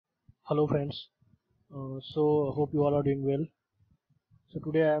Hello friends, so hope you all are doing well. So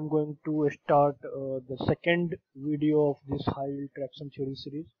today I am going to start the second video of this high traction theory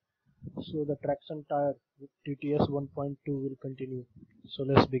series. So the traction tire with TTS 1.2 will continue. So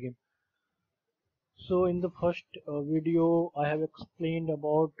let's begin. So in the first video I have explained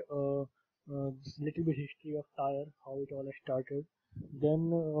about this little bit history of tire, how it all started. Then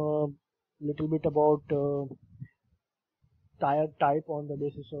little bit about tire type on the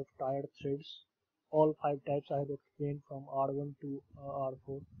basis of tire threads. All 5 types I have explained from R1 to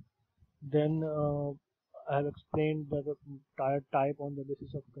R4. Then I have explained the tire type on the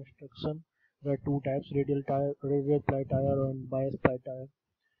basis of construction. There are 2 types: radial tire, radial ply tire, and bias ply tire.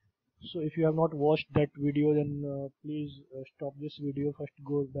 So if you have not watched that video, then please stop this video, first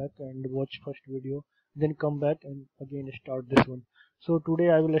go back and watch first video, then come back and again start this one. So today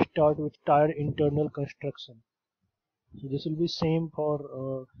I will start with tire internal construction. So this will be same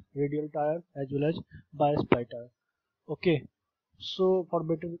for radial tire as well as bias ply tire. Okay, so for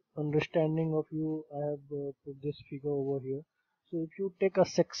better understanding of you, I have put this figure over here. So if you take a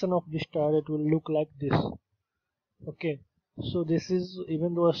section of this tire, it will look like this. Okay, so this is,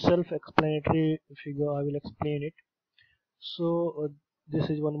 even though a self-explanatory figure, I will explain it. So this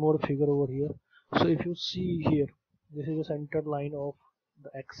is one more figure over here. So if you see here, this is the center line of the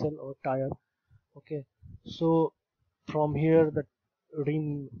axle or tire. Okay, so from here the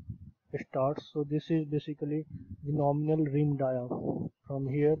rim starts. So this is basically the nominal rim dia. From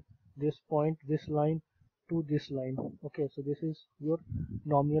here, this point, this line to this line. Okay, so this is your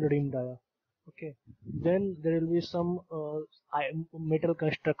nominal rim dia. Okay, then there will be some metal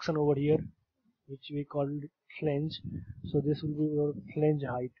construction over here, which we call flange. So this will be your flange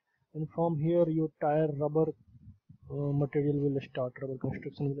height, and from here your tire rubber material will start, rubber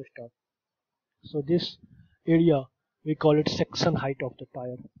construction will start. So this area we call it section height of the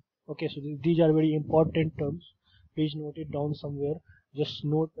tire. Okay, so these are very important terms. Please note it down somewhere. Just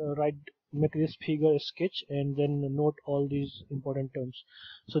note, make this figure a sketch and then note all these important terms.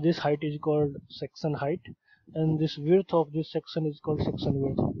 So this height is called section height, and this width of this section is called section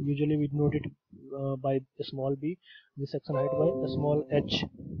width. Usually we note it by a small b, the section height by a small h.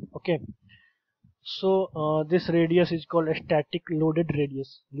 Okay, so this radius is called a static loaded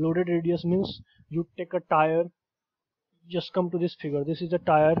radius. Loaded radius means you take a tire, just come to this figure. This is a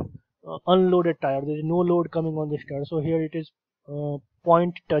tire, unloaded tire. There is no load coming on this tire. So here it is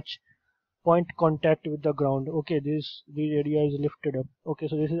point contact with the ground. Okay, this area is lifted up. Okay,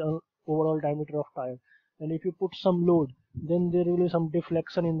 so this is overall diameter of tire. And if you put some load, then there will be some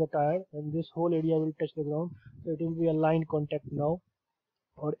deflection in the tire, and this whole area will touch the ground. So it will be a line contact now,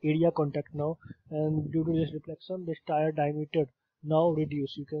 or area contact now, and due to this deflection, this tire diameter now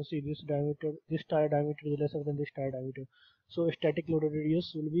reduce. You can see this tire diameter is lesser than this tire diameter. So static loaded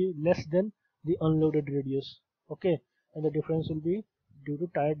radius will be less than the unloaded radius. Okay, and the difference will be due to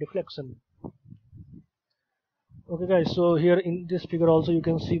tire deflection. Okay guys, so here in this figure also you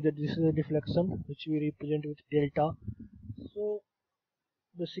can see that this is a deflection which we represent with delta. So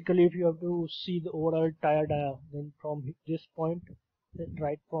basically if you have to see the overall tire dia, then from this point,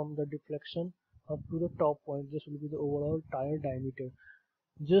 right from the deflection up to the top point, this will be the overall tire diameter.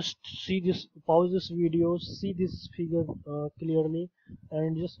 Just see this, pause this video, see this figure clearly,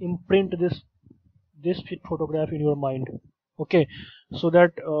 and just imprint this photograph in your mind. Okay, so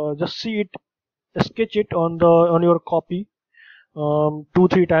that just see it, sketch it on your copy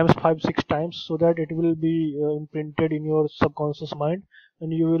 2-3 times, 5-6 times, so that it will be imprinted in your subconscious mind,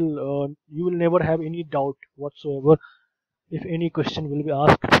 and you will never have any doubt whatsoever if any question will be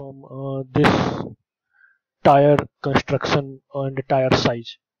asked from this tire construction and tire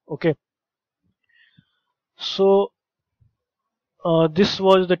size. Okay, so this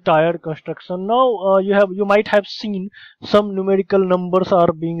was the tire construction. Now you might have seen some numerical numbers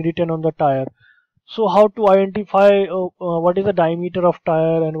are being written on the tire. So how to identify what is the diameter of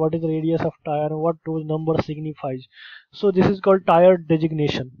tire and what is the radius of tire and what those numbers signifies. So this is called tire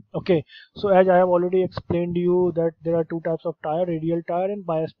designation. Okay, so as I have already explained to you that there are 2 types of tire, radial tire and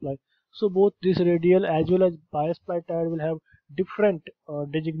bias ply. So both this radial as well as bias ply tire will have different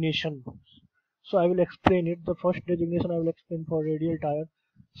designation. So I will explain it. The first designation I will explain for radial tire.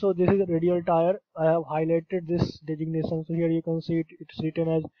 So this is a radial tire. I have highlighted this designation. So here you can see it's written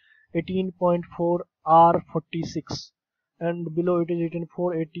as 18.4 R46, and below it is written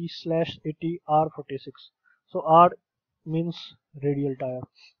 480/80 R46. So R means radial tire.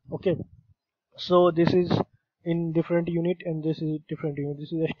 Okay, so this is in different unit and this is different unit.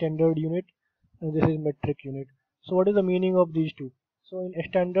 This is a standard unit and this is metric unit. So what is the meaning of these two? So in a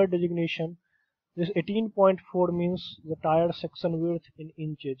standard designation, this 18.4 means the tire section width in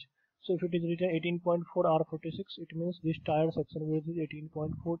inches. So if it is written 18.4 R46, it means this tire section width is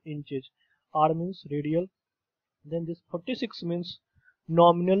 18.4 inches. R means radial. Then this 46 means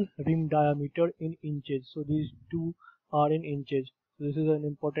nominal rim diameter in inches. So these two are in inches. So this is an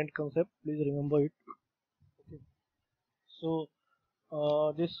important concept. Please remember it. Okay. So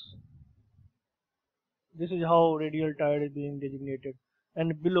this is how radial tire is being designated.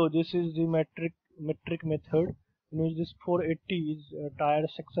 And below this is the metric method in which this 480 is tire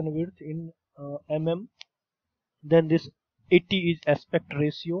section width in mm. Then this 80 is aspect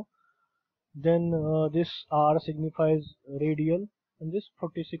ratio. Then this R signifies radial, and this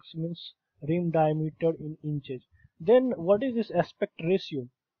 46 means rim diameter in inches. Then what is this aspect ratio?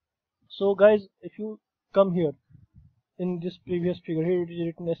 So guys, if you come here in this previous figure, here it is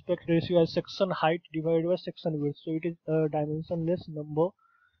written aspect ratio as section height divided by section width. So it is a dimensionless number.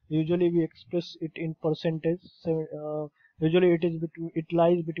 Usually we express it in percentage. Usually it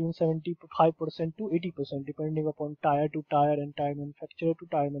lies between 75% to 80% depending upon tire to tire and tire manufacturer to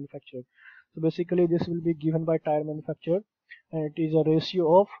tire manufacturer. So basically this will be given by tire manufacturer, and it is a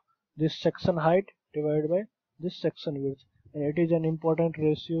ratio of this section height divided by this section width, and it is an important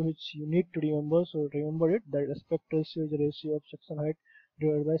ratio which you need to remember. So remember it, that aspect ratio is a ratio of section height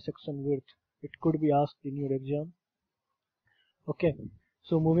divided by section width. It could be asked in your exam. Okay,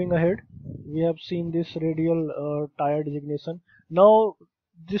 so moving ahead, we have seen this radial tire designation. Now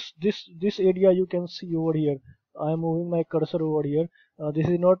this area you can see over here. I am moving my cursor over here. This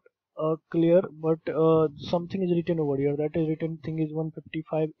is not clear, but something is written over here. That is written thing is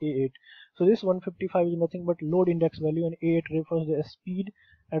 155 A8. So this 155 is nothing but load index value, and A8 refers to the speed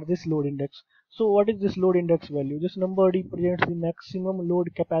at this load index. So what is this load index value? This number represents the maximum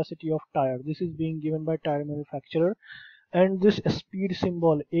load capacity of tire. This is being given by tire manufacturer, and this speed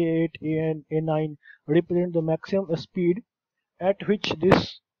symbol A8, AN, A9 represent the maximum speed at which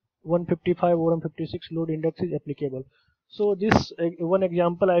this 155 or 156 load index is applicable. So this one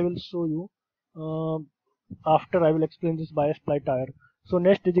example I will show you after I will explain this bias ply tire. So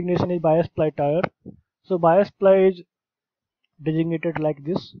next designation is bias ply tire. So bias ply is designated like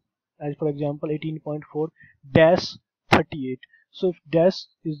this, as for example 18.4 dash 38. So if dash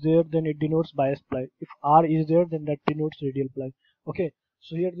is there, then it denotes bias ply. If R is there, then that denotes radial ply. Okay,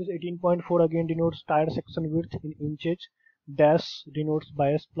 so here this 18.4 again denotes tire section width in inches, dash denotes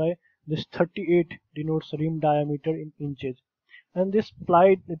bias ply, this 38 denotes rim diameter in inches, and this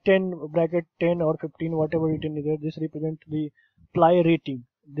ply 10 bracket 10 or 15 whatever written is there, this represents the ply rating.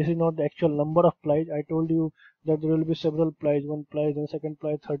 This is not the actual number of plies. I told you that there will be several plies, one ply, then second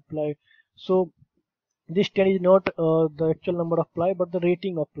ply, third ply. So this 10 is not the actual number of ply, but the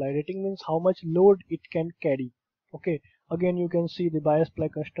rating of ply. Rating means how much load it can carry. Okay, again you can see the bias ply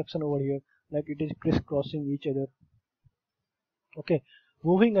construction over here, like it is crisscrossing each other. Okay,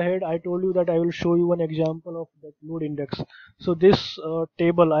 moving ahead, I told you that I will show you one example of that load index. So this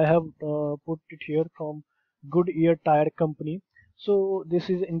table I have put it here from Goodyear Tire Company. So this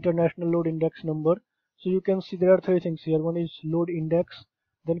is international load index number. So you can see there are three things here. One is load index,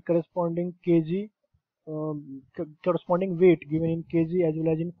 then corresponding kg, corresponding weight given in kg as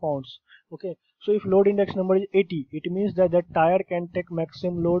well as in pounds. Okay, so if load index number is 80, it means that that tire can take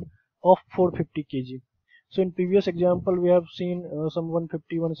maximum load of 450 kg. So in previous example we have seen some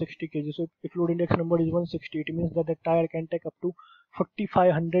 150, 160 kg. So if load index number is 160, it means that the tire can take up to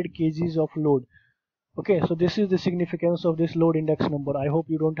 4500 kgs of load. Okay, so this is the significance of this load index number. I hope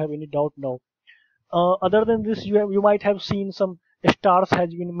you don't have any doubt now. Other than this, you might have seen some stars has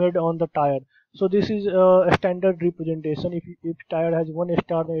been made on the tire. So this is a standard representation. If tire has one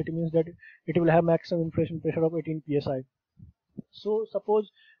star, then it means that it will have maximum inflation pressure of 18 psi. So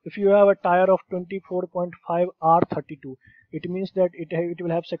suppose if you have a tire of 24.5 R32, it means that it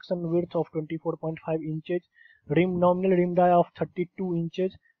will have section width of 24.5 inches, nominal rim dia of 32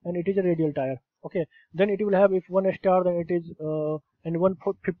 inches, and it is a radial tire. Okay, then it will have, if one star, then it is and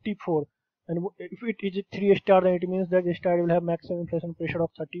 154, and if it is 3 star, then it means that this tire will have maximum inflation pressure of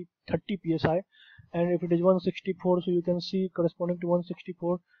 30 psi. And if it is 164, so you can see corresponding to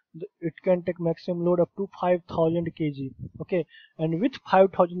 164, it can take maximum load up to 5000 kg. Okay, and with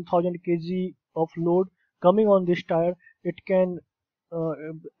 5000 kg of load coming on this tire, it can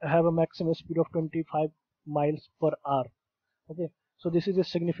have a maximum speed of 25 miles per hour. Okay, so this is the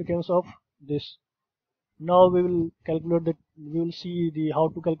significance of this. Now we will see the how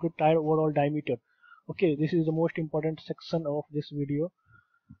to calculate tire overall diameter. Okay, this is the most important section of this video.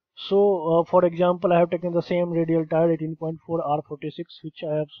 So for example, I have taken the same radial tire 18.4 R46, which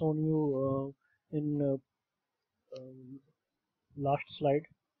I have shown you in last slide.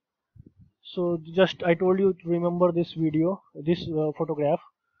 So just I told you to remember this video, this photograph.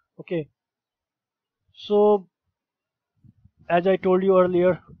 Okay, so as I told you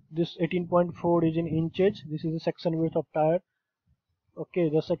earlier, this 18.4 is in inches. This is the section width of tire. Okay,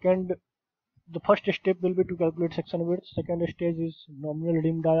 the first step will be to calculate section width. Second stage is nominal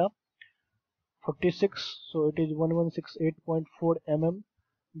rim dia 46, so it is 1168.4 mm.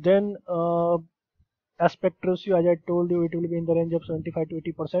 Then aspect ratio, as I told you, it will be in the range of 75 to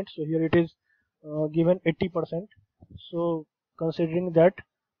 80%. So here it is given 80%. So considering that,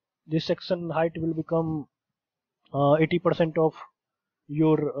 this section height will become 80% of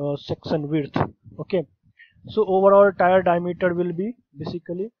your section width. Okay, so overall tire diameter will be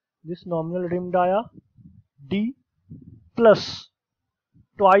basically this nominal rim dia d plus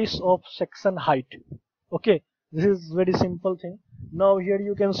twice of section height. Okay, this is very simple thing. Now here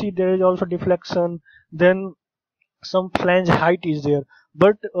you can see there is also deflection, then some flange height is there,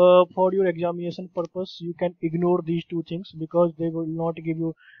 but for your examination purpose you can ignore these two things, because they will not give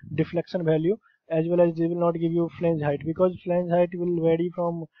you deflection value as well as they will not give you flange height, because flange height will vary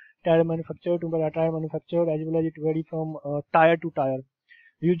from tire manufacturer to tire manufacturer, as well as it vary from tire to tire.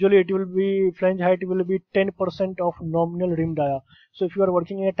 Usually it will be flange height will be 10% of nominal rim dia. So if you are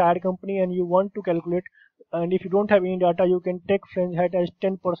working in a tire company and you want to calculate, and if you don't have any data, you can take flange height as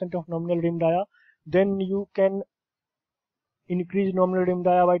 10% of nominal rim dia. Then you can increase nominal rim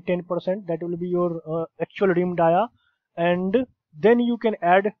dia by 10%. That will be your actual rim dia, and then you can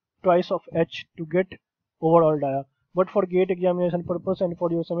add twice of h to get overall dia. But for gate examination purpose and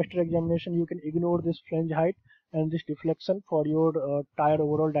for your semester examination, you can ignore this flange height and this deflection for your tire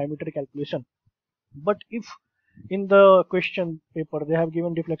overall diameter calculation. But if in the question paper they have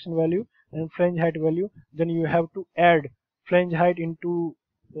given deflection value and flange height value, then you have to add flange height into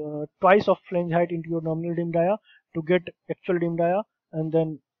twice of flange height into your nominal rim dia to get actual rim dia, and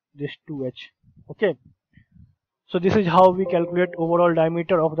then this 2h. Okay, so this is how we calculate overall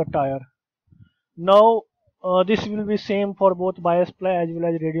diameter of the tire. Now this will be same for both bias ply as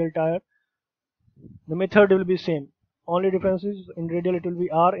well as radial tire. The method will be same. Only difference is in radial it will be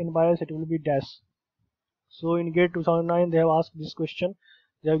R, in bias it will be dash. So in GATE 2009 they have asked this question.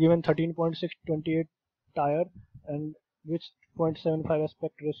 They have given 13.628 tire and with 0.75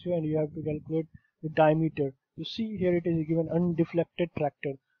 aspect ratio, and you have to calculate the diameter. You see here it is given undeflected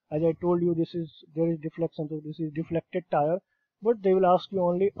tractor. As I told you, there is deflection, so this is deflected tire, but they will ask you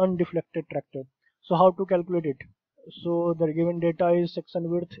only undeflected tractor. So how to calculate it? So the given data is section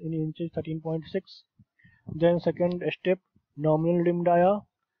width in inches 13.6. Then second step nominal rim dia.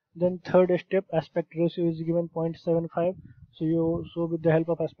 Then third step aspect ratio is given 0.75. So with the help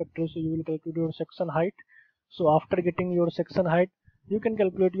of aspect ratio you will calculate your section height. So after getting your section height, you can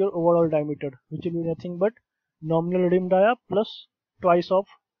calculate your overall diameter, which will be nothing but nominal rim dia plus twice of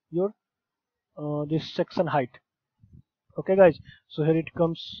your this section height. Okay guys, so here it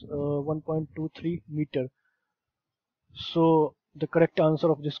comes 1.23 meter. So the correct answer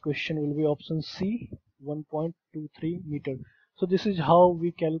of this question will be option C, 1.23 meter. So this is how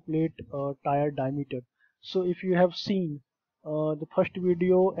we calculate tire diameter. So if you have seen the first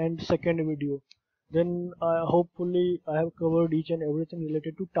video and second video, then hopefully I have covered each and everything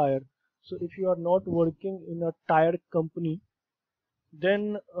related to tire. So if you are not working in a tire company,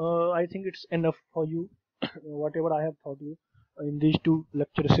 then I think it's enough for you whatever I have taught you in these two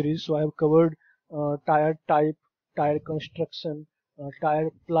lecture series. So I have covered tire type, tire construction, tire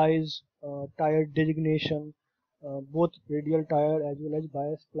plies, tire designation, both radial tire as well as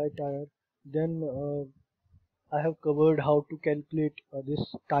bias ply tire. Then I have covered how to calculate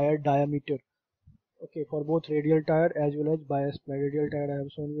this tire diameter. Okay, for both radial tire as well as bias ply. Radial tire I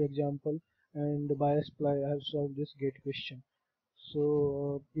have shown you example, and the bias ply I have solved this GATE question.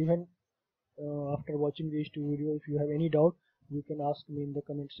 So even after watching these two videos, if you have any doubt, you can ask me in the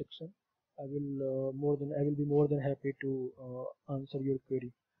comment section. I will be more than happy to answer your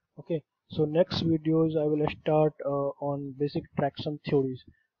query. Okay, so next videos I will start on basic traction theories.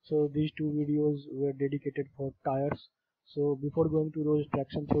 So these two videos were dedicated for tires. So before going to those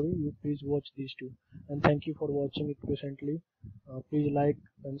traction theory, you please watch these two. And thank you for watching it patiently. Please like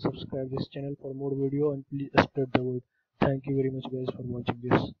and subscribe this channel for more video, and please spread the word. Thank you very much guys for watching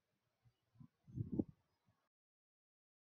this.